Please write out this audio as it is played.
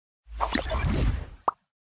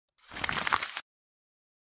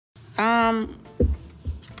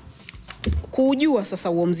Kujua sasa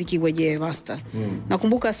huo muziki wenyewe master.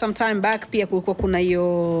 Nakumbuka sometime back pia kulikuwa kuna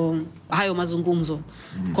hayo mazungumzo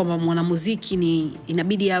kwamba mwanamuziki ni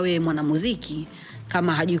inabidi awe mwanamuziki.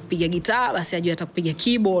 Kama hajui kupiga gitaa basi ajue hata kupiga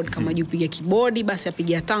keyboard, kama hajui kupiga keyboard basi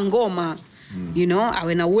apige hata ngoma. You know,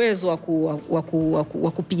 awe na uwezo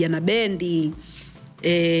wa kupiga na bendi.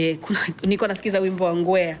 Niko nasikiza wimbo wa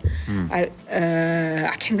Ngwea.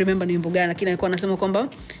 I can't remember ni wimbo gani, lakini alikuwa anasema kwamba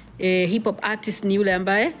hip hop artist ni yule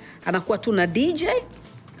ambaye anakuwa tu na DJ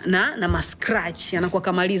na scratch, anakuwa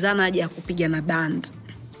kamalizana haja ya kupiga na band.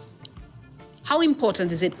 How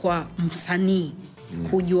important is it kwa msanii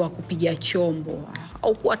kujua kupiga chombo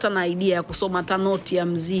au kuwa hata na idea ya kusoma hata noti ya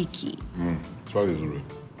muziki? Swali zuri.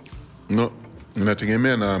 No,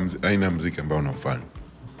 inategemea na aina ya muziki ambao unafanya.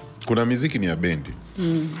 Kuna muziki ni ya bendi.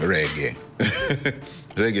 Reggae.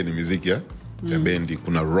 Reggae ni muziki ya bendi.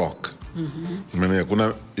 Kuna rock.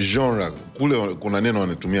 Kuna genre. Kule kuna neno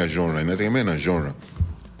wanatumia genre. Inategemea na genre.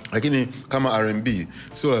 Lakini kama R&B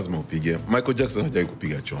sio lazima upige. Michael Jackson hajawahi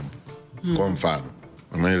kupiga chombo. Kwa mfano.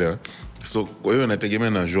 Unaelewa? So kwa hiyo inategemea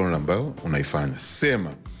na genre ambayo unaifanya.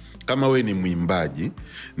 Sema kama we ni mwimbaji,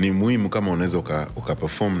 ni muhimu kama unaweza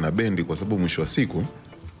ukaperform na bendi, kwa sababu mwisho wa siku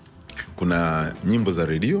kuna nyimbo za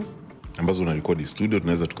radio ambazo unarekodi studio,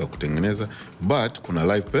 tunaweza tukakutengeneza, but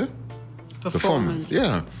kuna live performance.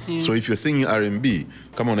 Yeah. So if you're singing R&B,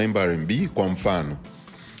 kama unaimba R&B kwa mfano,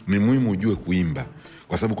 ni muhimu ujue kuimba,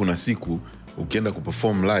 kwa sababu kuna siku ukienda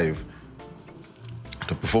kuperform live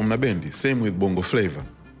utaperform na bendi. Same with bongo flavor.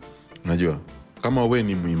 Unajua, kama we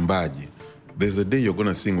ni mwimbaji, there's a day you're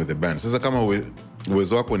gonna sing with the band. Sasa kama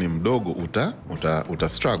uwezo wako ni mdogo, uta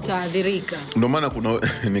struggle. Utaadhirika. Ndio maana kuna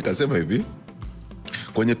nikasema hivi,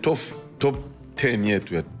 kwenye top 10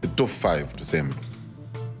 yetu ya top 5 tuseme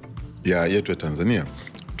ya yetu ya Tanzania,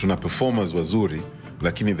 tuna performers wazuri,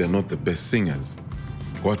 lakini they're not the best singers.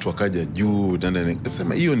 Watu wakaja juu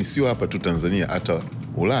nikasema hiyo ni sio hapa tu Tanzania, hata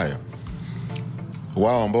Ulaya.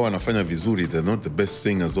 Wao ambao wanafanya vizuri, they're not the best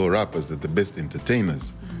singers or rappers, they're the best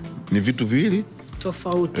entertainers. Ni vitu viwili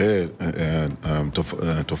tofauti.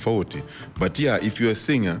 Tofauti. But yeah, if you're a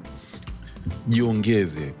singer,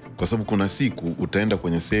 jiongeze, kwa sababu kuna siku utaenda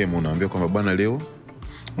kwenye sehemu unaambia kwamba bwana leo,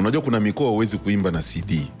 unajua kuna mikoa huwezi kuimba na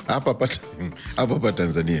CD. Hapa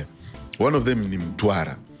Tanzania. One of them ni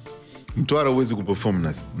Mtwara. Mtwara huwezi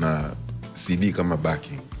kuperform na CD kama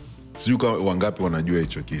backing. Sijui wangapi wanajua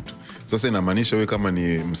hicho kitu. Sasa inamaanisha wewe kama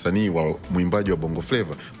ni msanii wa mwimbaji wa bongo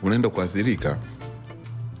flavor, unaenda kuathirika.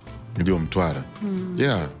 Ndio Mtwara.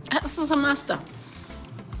 Yeah. Sasa master,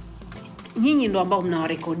 nyinyi ndo ambao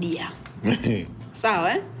mnawarekodia.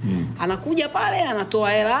 Sawa anakuja pale,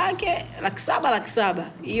 anatoa hela yake $700,000.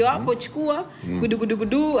 Hiyo hapo chukua,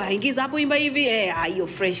 gudugudugudu, haingiza hapo imba hivi, hiyo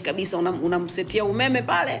fresh kabisa, unamsetia umeme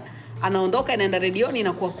pale, anaondoka, inaenda redioni,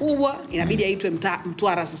 inakuwa kubwa, inabidi aitwe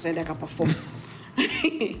Mtwara sasa ende akaperform.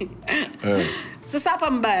 Sasa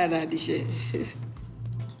hapa mbaya na dishe.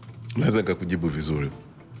 Naweza kukujibu vizuri.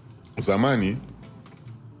 Zamani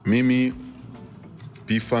mimi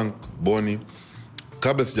P-Funk, Boni,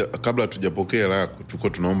 kabla tujapokea la tulikuwa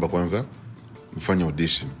tunaomba kwanza ufanye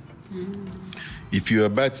audition. If you're a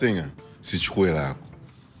bad singer, sichukue la yako.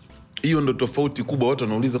 Hiyo ndo tofauti kubwa. Watu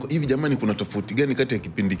wanauliza hivi, jamani kuna tofauti gani kati ya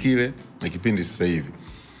kipindi kile na kipindi sasa hivi?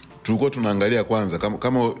 Tulikuwa tunaangalia kwanza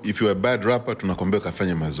kama if you're a bad rapper, tunakwambia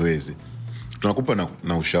kafanye mazoezi. Tunakupa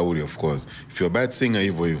na ushauri of course. If you're a bad singer,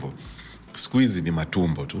 hivyo. Squeeze ni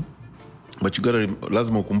matumbo tu. But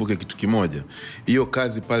lazima ukumbuke kitu kimoja. Hiyo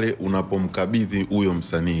kazi pale unapomkabidhi huyo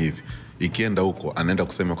msanii hivi, ikienda huko anaenda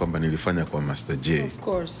kusema kwamba nilifanya kwa Master J. Of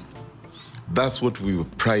course. That's what we were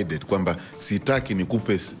prided, kwamba sitaki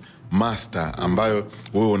nikupe master ambayo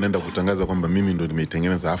wewe unaenda kutangaza kwamba mimi ndo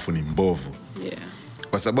nimeitengeneza afu ni mbovu. Yeah.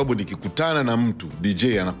 Kwa sababu nikikutana na mtu DJ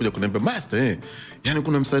anakuja kuniambia master, yani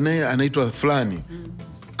kuna msanii anaitwa fulani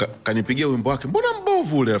kanipigia wimbo wake, mbona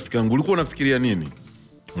mbovu ule rafiki yangu, ulikuwa unafikiria nini?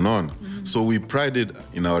 Unaona? So we prided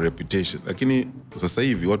in our reputation. Lakini sasa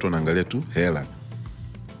hivi watu wanaangalia tu hela.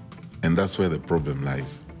 And that's where the problem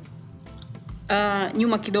lies.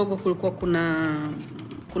 Nyuma kidogo kulikuwa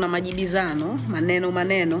kuna majibizano,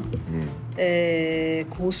 maneno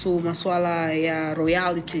kuhusu masuala ya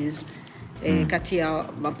royalties kati ya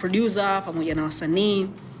producer pamoja na wasanii.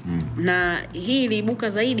 Na hii iliibuka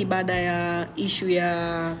zaidi baada ya issue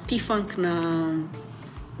ya P-Funk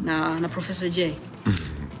na Professor J.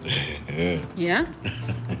 Yeah.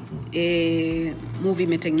 Movie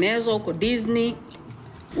imetengenezwa huko Disney,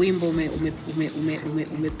 wimbo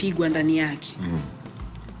umepigwa ndani yake.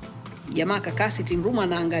 Jamaa akakaa sitting room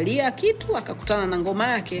anaangalia kitu, akakutana na ngoma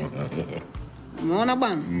yake. Umeona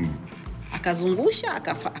bwana? akazungusha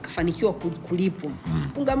akafanikiwa kulipwa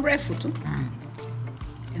mpunga mrefu tu.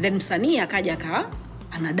 Then msanii akaja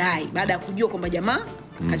anadai baada ya kujua kwamba jamaa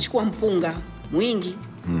akachukua mpunga mwingi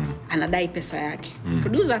anadai pesa yake.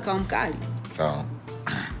 Producer akawa mkali. Sawa.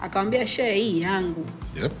 Akamwambia share hii yangu.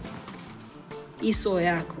 Yep. Iso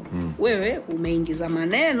yako. Wewe umeingiza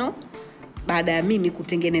maneno baada ya mimi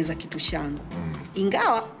kutengeneza kitu changu.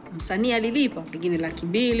 Ingawa msanii alilipa pengine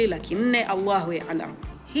 200,000, 400,000, Allahu a'lam.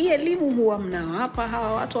 Hii elimu huwa mnawapa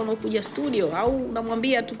hawa watu wanaokuja studio au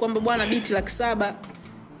unamwambia tu kwamba bwana biti 700,000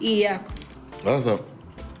 hii yako? Sasa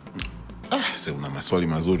sasa una maswali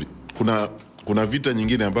mazuri. Kuna vita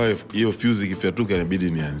nyingine ambayo hiyo fuse ikifyatuka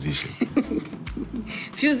inabidi nianzishe.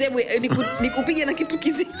 Fuse hebu nikupige na kitu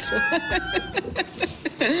kizito.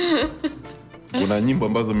 Kuna nyimbo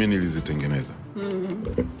ambazo mimi nilizitengeneza.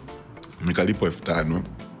 Nikalipwa 5,000,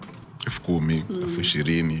 10,000,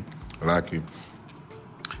 20,000, laki.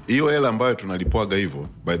 Hiyo hela ambayo tunalipwaga hivyo,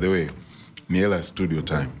 by the way, ni hela studio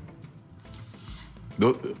time.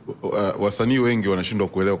 Wasanii wengi wanashindwa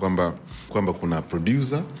kuelewa kwamba kuna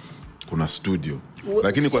producer, kuna studio.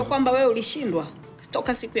 Lakini kwa kwamba wewe ulishindwa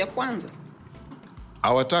toka siku ya kwanza.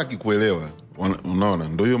 Hawataki kuelewa. Unaona,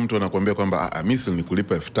 ndio hiyo mtu anakuambia kwamba mimi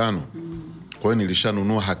nilikulipa 5,000. Kwa hiyo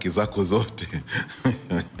nilishanunua haki zako zote.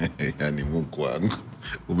 Yani Mungu wangu.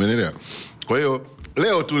 Umeelewa? Kwa hiyo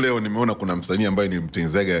leo nimeona kuna msanii ambaye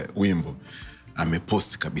nilimtengenezaga wimbo.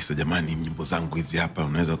 Amepost kabisa, jamani nyimbo zangu hizi hapa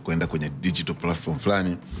unaweza kwenda kwenye digital platform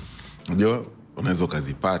fulani. Unajua unaweza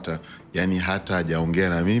kuzipata. Yani hata hajaongea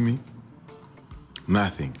na mimi.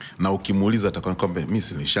 Nothing. Na ukimuuliza atakwambia mimi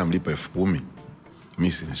nilishamlipa 10,000.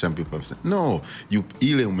 Mimi nilishamlipa 5,000. No,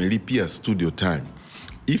 ile umelipia studio time.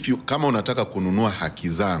 Kama unataka kununua haki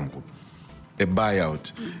zangu, a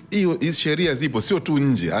buyout. Hiyo sheria zipo sio tu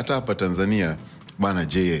nje, hata hapa Tanzania bwana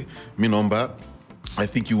yeye. Mimi naomba, I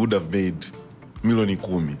think you would have made milioni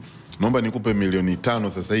 10. Naomba nikupe milioni 5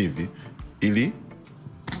 sasa hivi ili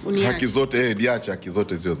haki zote diacha haki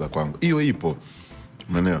zote zio za kwangu. Hiyo ipo.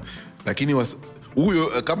 Umeelewa? Lakini huyo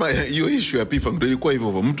kama hiyo issue ya P-Funk ndio ilikuwa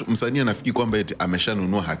hivyo. Msanii anafikiri kwamba eti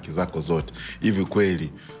ameshanunua haki zako zote. Hivi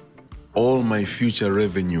kweli all my future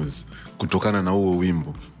revenues kutokana na huo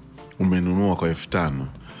wimbo umenunua kwa 5,000?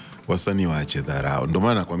 Wasanii waache dharau. Ndio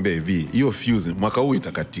maana nakwambia hivi, hiyo fuse mwaka huu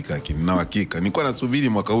itakatika, lakini na hakika nilikuwa nasubiri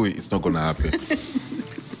mwaka huu it's not gonna happen.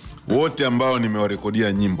 Wote ambao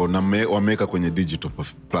nimewarekodia nyimbo na wameweka kwenye digital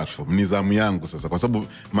platform ni zamu yangu sasa, kwa sababu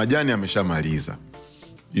Majani ameshamaliza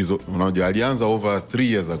hizo. Unajua alianza over 3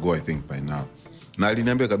 years ago I think by now, na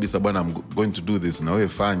aliniambia kabisa bwana I'm going to do this na wewe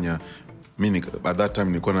fanya. Mimi at that time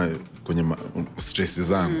nilikuwa kwenye stress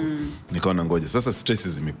zangu. Nikaona ngoja sasa stress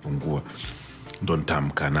zimepungua ndo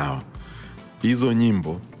nitamka nao. Hizo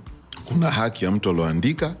nyimbo kuna haki ya mtu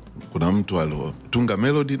aloandika, kuna mtu alotunga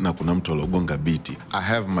melody na kuna mtu alogonga beat. I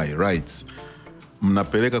have my rights.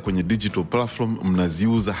 Mnapeleka kwenye digital platform,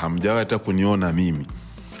 mnaziuza, hamjawahi hata kuniona mimi.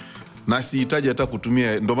 Na sihitaji hata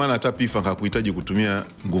kutumia, ndio maana hata P-Funk hakuhitaji kutumia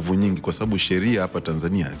nguvu nyingi kwa sababu sheria hapa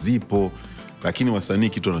Tanzania zipo. Lakini wasanii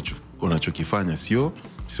kitu wanachokifanya sio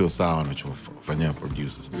sawa wanachofanyia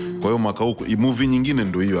producers. Kwa hiyo mwaka huu movie nyingine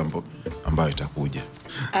ndio hiyo ambayo itakuja.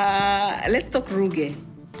 Let's talk Ruge.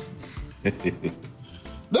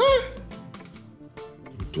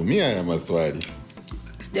 Tumia ya maswali.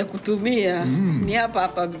 Sija kutumia. Ni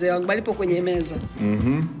hapa mzee wangu balipo kwenye meza.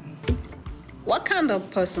 What kind of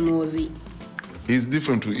person was he? He's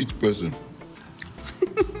different to each person.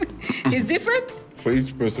 He's different? For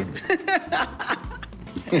each person.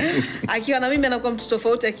 Akiwa na mimi anakuwa mtu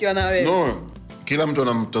tofauti akiwa na wewe. No, kila mtu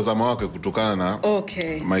ana mtazamo wake kutokana na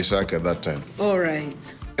maisha yake at that time. All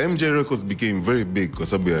right. MJ Records became very big kwa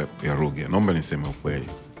sababu ya Ruge. Naomba niseme ukweli.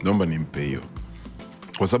 Naomba nimpe hiyo.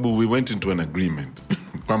 Kwa sababu we went into an agreement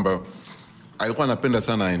kwamba alikuwa anapenda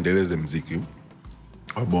sana aendeleze muziki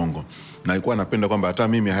wa bongo. Na alikuwa anapenda kwamba hata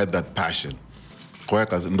mimi I had that passion. Kwa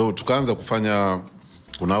hiyo ndo tukaanza kufanya.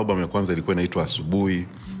 Kuna album ya kwanza ilikuwa inaitwa Asubuhi.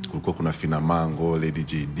 Kulikuwa kuna Fina Mango, Lady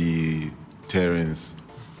JD, Terence,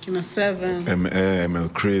 Kina 7, ML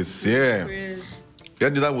Chris. Yeah.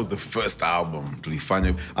 Yeah, that was the first album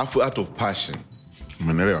tulifanya out of passion.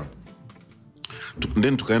 Umeelewa?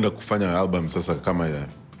 Then tukaenda kufanya album sasa kama ya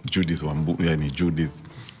Judith yani Judith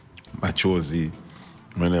Machozi.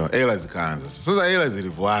 Umeelewa? Ela zikaanza. Sasa ela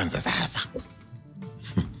zilivyoanza sasa.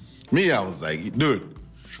 Me I was like, dude.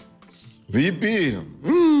 Vipi?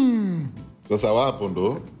 Sasa wapo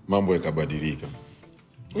ndo mambo yakabadilika.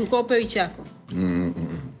 Mkope chako.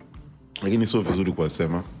 Lakini sio vizuri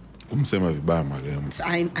kumsema vibaya marehemu.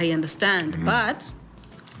 I understand, but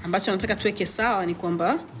ambacho nataka tuweke sawa ni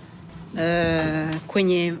kwamba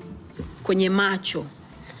kwenye macho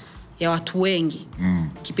ya watu wengi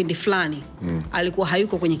kipindi fulani alikuwa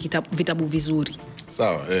hayuko kwenye vitabu vizuri.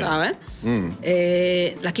 Sawa. Sawa.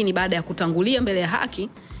 Lakini baada ya kutangulia mbele ya haki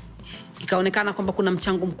ikaonekana kwamba kuna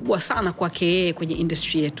mchango mkubwa sana kwake yeye kwenye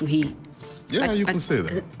industry yetu hii. Yeah, you can say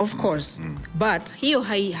that. Of course. But hiyo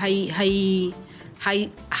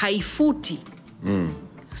haifuti.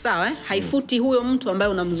 Sawa, haifuti huyo mtu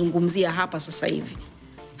ambaye unamzungumzia hapa sasa hivi.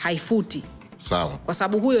 Haifuti. Sawa. Kwa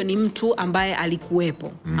sababu huyo ni mtu ambaye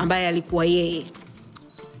alikuwepo, ambaye alikuwa yeye.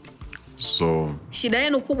 So shida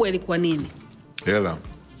yenu kubwa ilikuwa nini? Hela.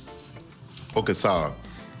 Okay, sawa.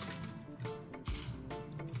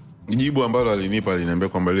 Jibu ambalo alinipa aliniambia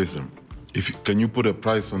kwamba listen, can you put a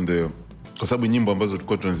price on the, kwa sababu nyimbo ambazo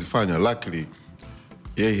tulikuwa tunazifanya, luckily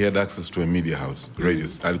he had access to a media house, radio.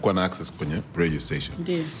 Alikuwa na access kwenye radio station.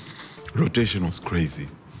 Ndiyo. Rotation was crazy.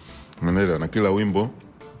 Umeelewa? Na kila wimbo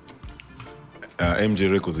MJ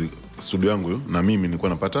Records studio yangu na mimi nilikuwa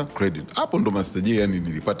napata credit. Hapo ndo Master J, yani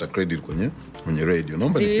nilipata credit kwenye radio.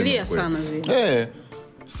 Naomba niseme sana zile.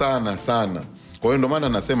 Sana. Kwa hiyo ndo maana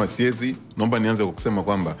nasema siwezi, naomba nianze kwa kusema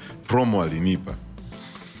kwamba promo alinipa.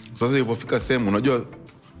 Sasa ilipofika sehemu, unajua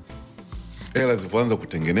hela zilipoanza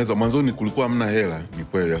kutengenezwa, mwanzoni kulikuwa hamna hela, ni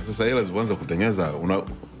kweli. Sasa hela zilipoanza kutengeneza,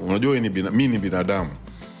 unajua mimi ni binadamu.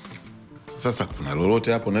 Sasa kuna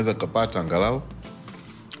lolote hapo naweza kupata angalau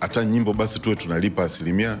hata nyimbo basi tuwe tunalipa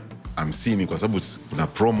 50% kwa sababu kuna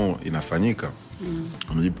promo inafanyika.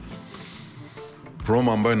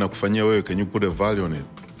 Promo ambayo inakufanyia wewe, can you put a value on it?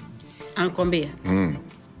 Anakuambia.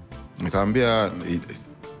 Nikamwambia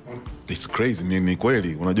it's crazy, ni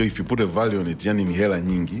kweli. Unajua if you put a value on it, yani ni hela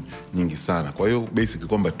nyingi sana. Kwa hiyo basically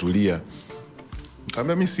kwamba tulia.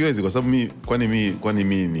 Nikamwambia mimi siwezi kwa sababu kwani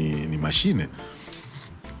mimi ni mashine.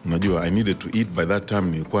 Unajua I needed to eat by that time.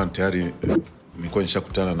 Nilikuwa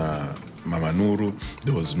nishakutana na Mama Nuru.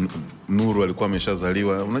 There was Nuru alikuwa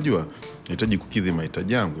ameshazaliwa. Unajua nahitaji kukidhi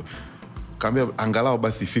mahitaji yangu. Kaambia angalau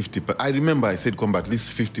basi 50%. I remember I said kwamba at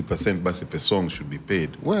least 50% basi per song should be paid.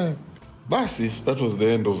 Well, basi that was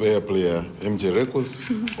the end of airplay ya MJ Records.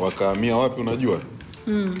 Wakahamia wapi unajua?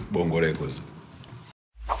 Bongo Records.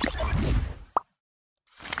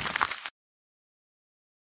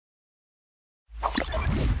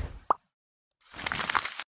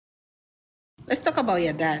 Let's talk about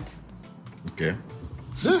your dad. Okay.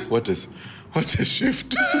 What a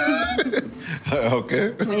shift.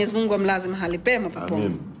 Okay. Mwenyezi Mungu amlaze mahali pema peponi.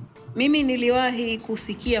 Amen. Mimi niliwahi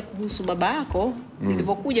kusikia kuhusu baba yako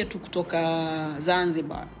nilipokuja tu kutoka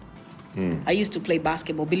Zanzibar. I used to play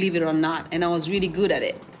basketball, believe it or not, and I was really good at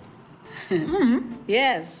it.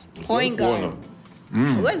 Yes, point guard.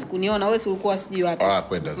 Huwezi kuniona, wewe ulikuwa sijui wapi.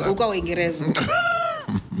 Kwenda zako. Ulikuwa Uingereza.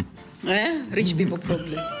 Rich people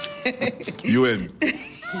problem. UN.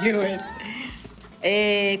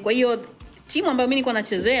 Kwa hiyo timu ambayo mimi nilikuwa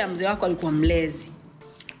nachezea, mzee wako alikuwa mlezi.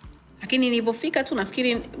 Lakini nilipofika tu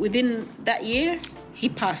nafikiri within that year he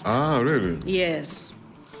passed. Really? Yes.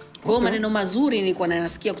 Kwa hiyo maneno mazuri nilikuwa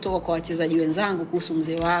nayasikia kutoka kwa wachezaji wenzangu kuhusu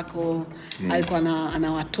mzee wako. Alikuwa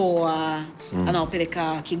anawatoa,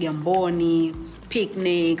 anawapeleka Kigamboni,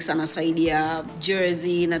 picnics, anasaidia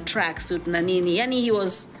jersey na tracksuit na nini. Yani he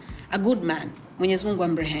was a good man. Mwenyezi Mungu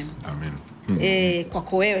amrehemu. Amen.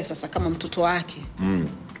 Kwako wewe sasa kama mtoto wake.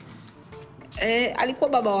 Alikuwa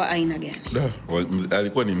baba wa aina gani?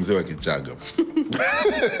 Alikuwa ni mzee wa Kichaga.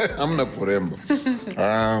 Hamna kurembo.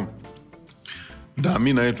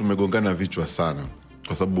 Mimi na yeye tumegongana vichwa sana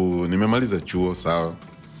kwa sababu nimemaliza chuo sawa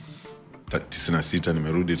 96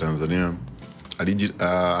 nimerudi Tanzania.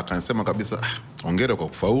 Akanisema kabisa hongera kwa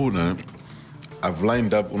kufaulu na I've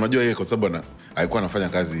lined up, unajua yeye kwa sababu alikuwa anafanya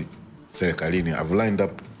kazi serikalini, I've lined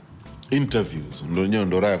up interviews.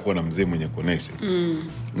 Ndo raha kuwa na mzee mwenye connection.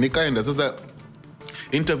 Nikaenda sasa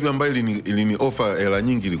interview ambayo ilini offer hela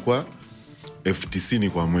nyingi ilikuwa 90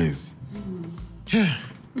 kwa mwezi.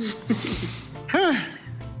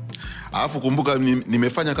 Alafu kumbuka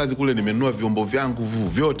nimefanya kazi kule, nimenunua vyombo vyangu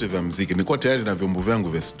vyote vya muziki. Nilikuwa tayari na vyombo vyangu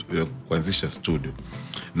vya kuanzisha studio.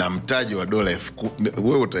 Na mtaji wa dola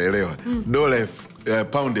wewe utaelewa. Dola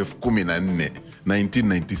pound 14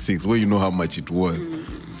 1996. Where you know how much it was.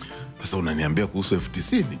 Sasa unaniambia kuhusu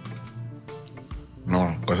 90?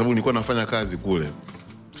 No, kwa sababu nilikuwa nafanya kazi kule.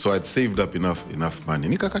 So I'd saved up enough money.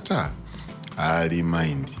 Nikakataa.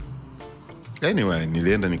 Mind. Anyway,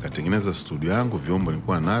 nilienda nikatengeneza studio yangu, vyombo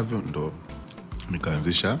nilikuwa navyo, ndo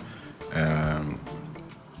nikaanzisha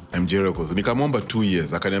MJ Records. Nikamwomba 2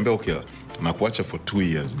 years, akaniambia okay, nakuacha for 2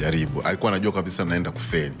 years jaribu. Alikuwa anajua kabisa naenda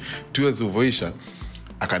kufeli. 2 years uvoisha,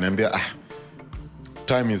 akaniambia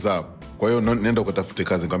time is up. Kwa hiyo nenda ukatafute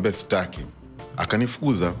kazi. Nikamwambia sitaki.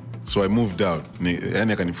 Akanifukuza. So I moved out.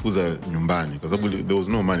 Yani akanifukuza nyumbani kwa sababu there was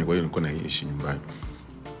no money, kwa hiyo nilikuwa naishi nyumbani.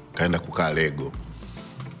 Kaenda kukaa Lego.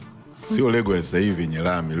 Sio Lego ya sasa hivi yenye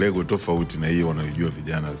lami, Lego tofauti na hiyo wanayojua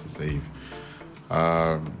vijana sasa hivi.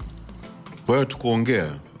 Kwa hiyo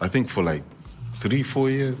tukuongea, I think for like 3-4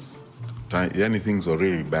 years, yani things were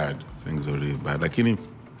really bad. Lakini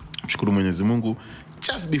mshukuru Mwenyezi Mungu,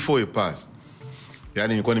 just before it passed,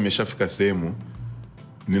 yani nilikuwa nimeshafika sehemu,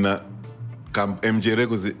 MJ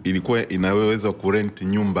Records ilikuwa inaweza kurent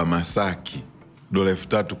nyumba Masaki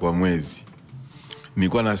 $3,000 kwa mwezi.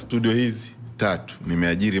 Nilikuwa na studio hizi 3.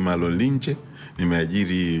 Nimeajiri Malo Linche,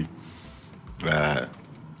 nimeajiri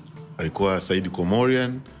alikuwa Saidi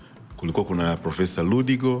Komorian, kulikuwa kuna Professor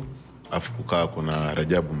Ludigo, afu kukaa kuna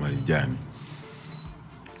Rajabu Marijani.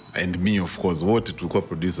 And me of course, wote tulikuwa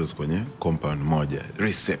producers kwenye compound moja,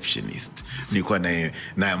 receptionist. Nilikuwa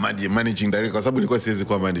na managing director, kwa sababu nilikuwa siwezi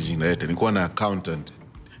kuwa managing director, nilikuwa na accountant.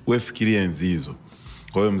 Wewe fikiria enzi hizo.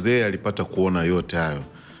 Kwa hiyo mzee alipata kuona yote hayo.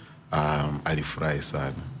 Alifurahi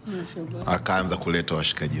sana. Akaanza kuleta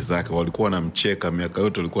washikaji zake, walikuwa wanamcheka, miaka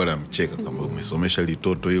yote walikuwa wanamcheka kama umesomesha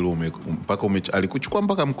litoto hilo, mpaka alikuchukua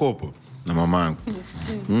mpaka mkopo na mamangu.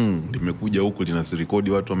 Limekuja huku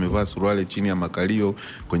linasirekodi watu wamevaa suruali chini ya makalio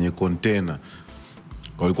kwenye container.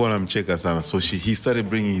 Walikuwa wanamcheka sana. So he started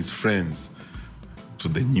bringing his friends to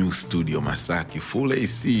the new studio Masaki, full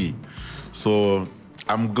AC. So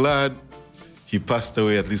I'm glad he passed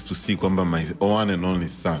away, at least to see kwamba my one and only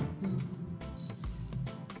son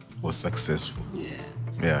was successful.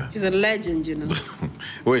 Yeah. He's a legend, you know.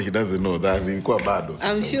 Well, he doesn't know that.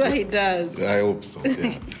 I'm sure he does. I hope so,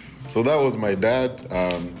 yeah. So that was my dad.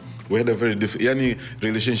 We had a very different, yani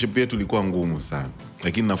relationship yetu ilikuwa ngumu sana.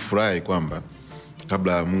 Lakini nafurahi kwamba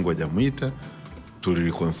kabla Mungu hajamuita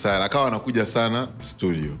tulireconcile. Akawa anakuja sana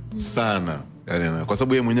studio. Sana. Yani, kwa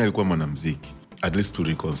sababu yeye mwenyewe alikuwa mwanamuziki. At least to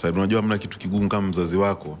reconcile. Unajua hamna kitu kigumu kama mzazi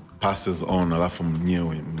wako passes on alafu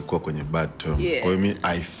mwenyewe mlikuwa kwenye bad terms. Kwa hiyo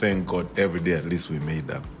I thank God every day at least we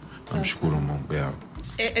made up. Namshukuru Mungu. Yeah.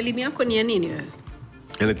 Elimu yako ni ya nini wewe?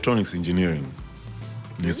 Electronics engineering.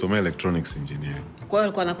 Nisomea electronics engineering. Kwa hiyo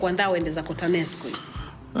alikuwa anakuandaa uende za Kotanesco hivi?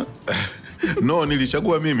 No,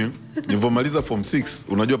 nilichagua mimi. Nilipomaliza form 6,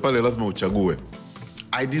 unajua pale lazima uchague.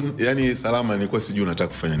 Yani Salama nilikuwa sijui nataka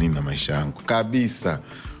kufanya nini na maisha yangu. Kabisa.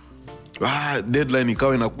 Deadline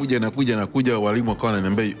ikawa inakuja, walimu wakawa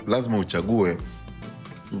wananiambia lazima uchague.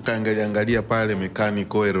 Nikaangalia pale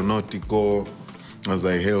mechanical, aeronautical, as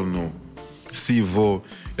I hell no. Civil,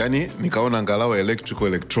 yani nikaona angalau electrical,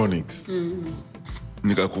 electronics.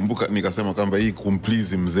 Nikakumbuka, nikasema kwamba hii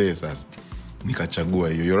kumplease mzee sasa. Nikachagua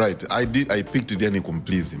hiyo. You're right. I picked it yani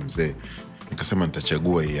kumplease mzee. Nikasema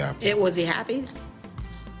nitachagua hii hapa. Was he happy?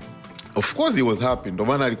 Of course he was happy. Ndio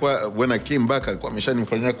maana alikuwa when I came back alikuwa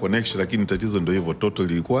ameshanifanyia connection, lakini tatizo ndio hivyo,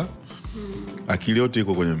 total ilikuwa akili yote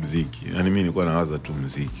iko kwenye muziki. Yani mimi nilikuwa nawaza tu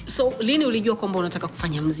muziki. So lini ulijua kwamba unataka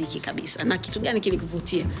kufanya muziki kabisa? Na kitu gani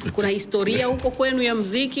kilikuvutia? Kuna historia huko kwenu ya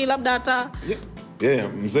muziki labda hata?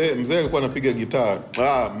 Mzee alikuwa anapiga gitaa.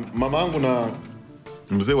 Mama yangu na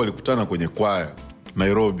mzee walikutana kwenye choir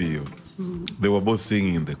Nairobi hiyo. They were both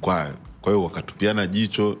singing in the choir. Kwa hiyo wakatupiana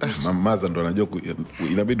jicho. Maza ndo anajua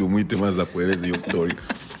inabidi umuite Maza kueleza hiyo story.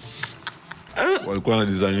 Walikuwa na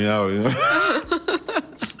design yao.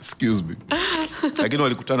 Excuse me. Lakini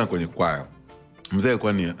walikutana kwenye choir. Mzee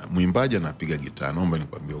alikuwa ni mwimbaji na anapiga gitaa. Naomba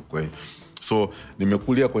nikwambie ukweli. So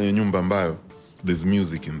nimekulia kwenye nyumba ambayo there's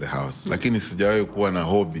music in the house. Lakini sijawahi kuwa na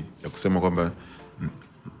hobby ya kusema kwamba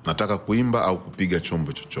nataka kuimba au kupiga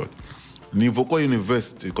chombo chochote. Nilipokuwa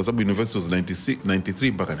university, kwa sababu university was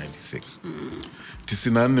 93 mpaka 96.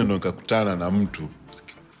 94 ndo nikakutana na mtu,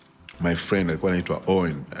 my friend alikuwa anaitwa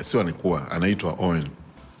Owen. Sio anaitwa Owen.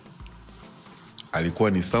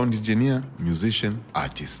 Alikuwa ni sound engineer, musician,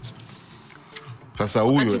 artist. Sasa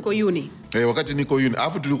huyo wakati uko uni. Wakati niko uni.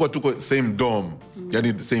 Alafu tulikuwa tuko same dorm.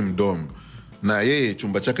 Yani same dorm. Na yeye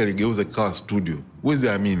chumba chake aligeuza kikawa studio. Huwezi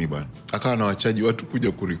amini bwana. Akawa na wachaji watu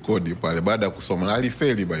kuja kurekodi pale baada ya kusoma. Na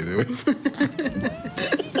alifeli by the way.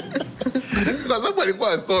 Kwa sababu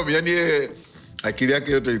alikuwa asomi, yani yeye akili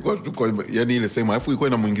yake yote ilikuwa tuko yani ile sema, alafu ilikuwa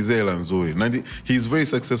inamuingizia hela nzuri. Na he is very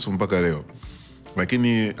successful mpaka leo.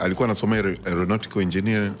 Lakini alikuwa anasoma aeronautical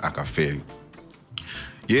engineering akafeli.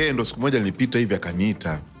 Yeye ndo siku moja nilipita hivi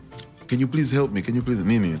akaniita, "Can you please help me? Can you please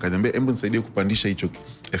nini?" Akaniambia, "Hebu nisaidie kupandisha hicho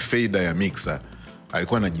fader ya mixer."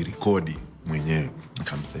 Alikuwa anajirekodi mwenyewe.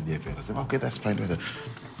 Nikamsaidia pia. Akasema, "Okay, that's fine."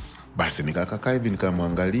 Basi nikakaa hivi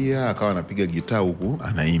nikamwangalia, akawa anapiga gitaa huku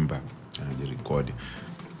anaimba, anajirekodi.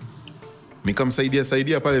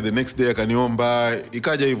 Nikamsaidia pale. The next day akaniomba,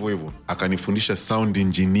 ikaja hivyo hivyo. Akanifundisha sound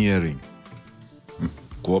engineering.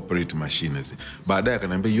 cooperate machines. Baadaye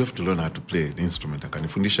akaniambia you have to learn how to play the instrument.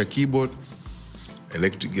 Akanifundisha keyboard,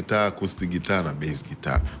 electric guitar, acoustic guitar na bass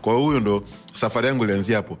guitar. Kwa huyo ndo safari yangu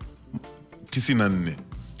ilianzia hapo 94.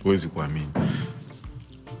 Huwezi kuamini.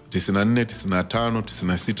 94, 95,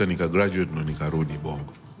 96 nika graduate ndo nikarudi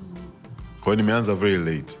Bongo. Kwa nimeanza very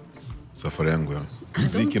late safari yangu ya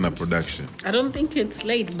muziki na production. I don't think it's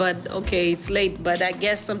late, but okay, it's late, but I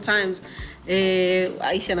guess sometimes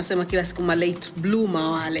Aisha anasema kila siku ma late bloomer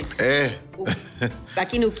wale.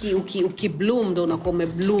 Lakini uki bloom ndo unakuwa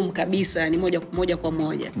umebloom kabisa, ni moja kwa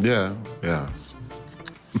moja. Yeah, yes.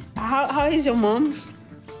 How is your mom?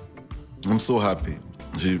 I'm so happy.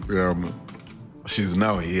 She's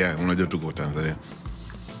now here. Unajua tuko Tanzania.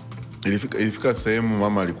 Ilifika sehemu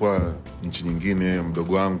mama alikuwa nchi nyingine,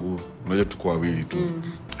 mdogo wangu, unajua tuko wawili tu.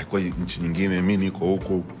 Alikuwa nchi nyingine, mimi niko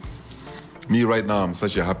huko. Me right now I'm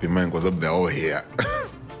such a happy man because they're all here.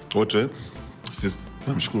 Wote sister,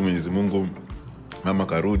 namshukuru Mwenyezi Mungu. Mama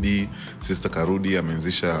karudi, sister karudi,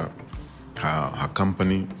 ameanzisha her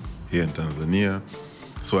company here in Tanzania.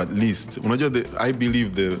 So at least, unajua I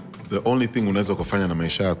believe the only thing unaweza kufanya na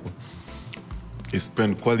maisha yako is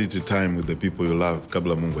spend quality time with the people you love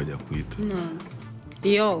kabla Mungu hajakuita.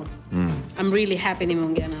 Yo, I'm really happy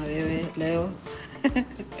nimeongea na wewe leo.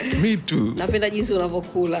 Me too. Napenda jinsi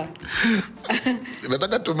unavyokula.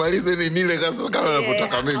 Nataka tumalize nile kama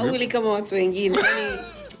unapotaka mimi. Hauli kama watu wengine.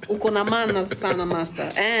 Uko na maana sana,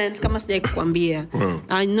 master. And kama sijai kukwambia,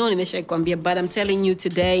 I know nimeshai kukwambia, but I'm telling you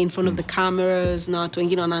today in front of the cameras na watu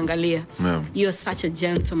wengine wanaangalia. You're such a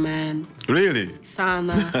gentleman. Really?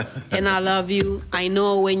 Sana. And I love you. I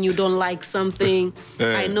know when you don't like something.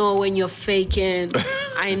 I know when you're faking.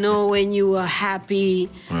 I know when you are happy.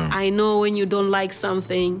 I know when you don't like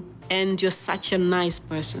something. And you're such a nice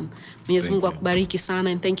person. Mwenyezi Mungu akubariki sana,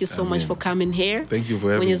 and thank you so much for coming here. Thank you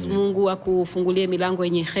for having me. Mwenyezi Mungu akufungulie milango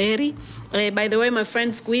yenye kheri. By the way, my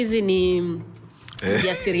friend Squeezy ni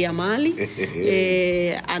jasiriamali.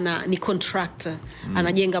 Ni contractor.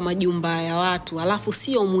 Anajenga majumba ya watu, alafu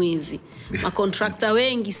sio mwizi. Makontrakta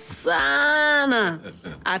wengi sana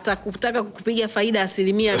atakutaka kukupiga faida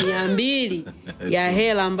 200% ya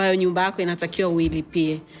hela ambayo nyumba yako inatakiwa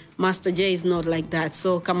uilipie. Master J is not like that.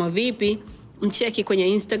 So kama vipi, mcheki kwenye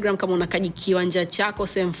Instagram kama unakaji kiwanja chako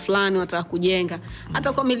sehemu fulani wataka kujenga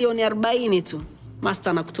hata kwa milioni 40 tu. Master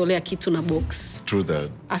anakutolea kitu na box. True that.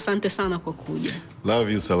 Asante sana kwa kuja.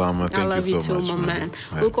 Love you Salama. Thank you so much. I love you too, my man.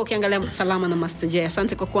 Uko ukiangalia Salama na Master J.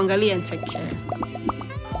 Asante kwa kuangalia, and take care.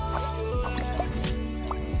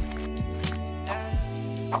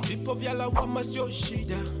 Vipo vya lawama sio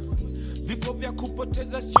shida, vipo vya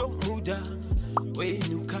kupoteza sio muda.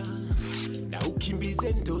 Wenuka na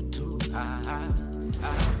ukimbize ndoto.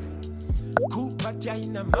 Kupatia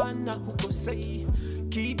ina maana hukosei,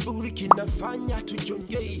 kiburi kinafanya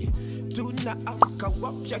tujongei. Tunaamka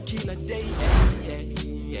wapya kila day.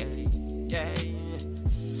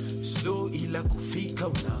 Slow ila kufika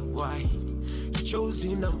unawahi,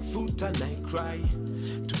 chozi na mfuta na cry.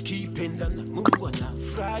 Tukipenda na Mungu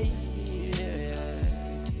anafurahi.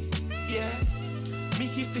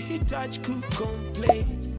 Me sihitaji kucomplain,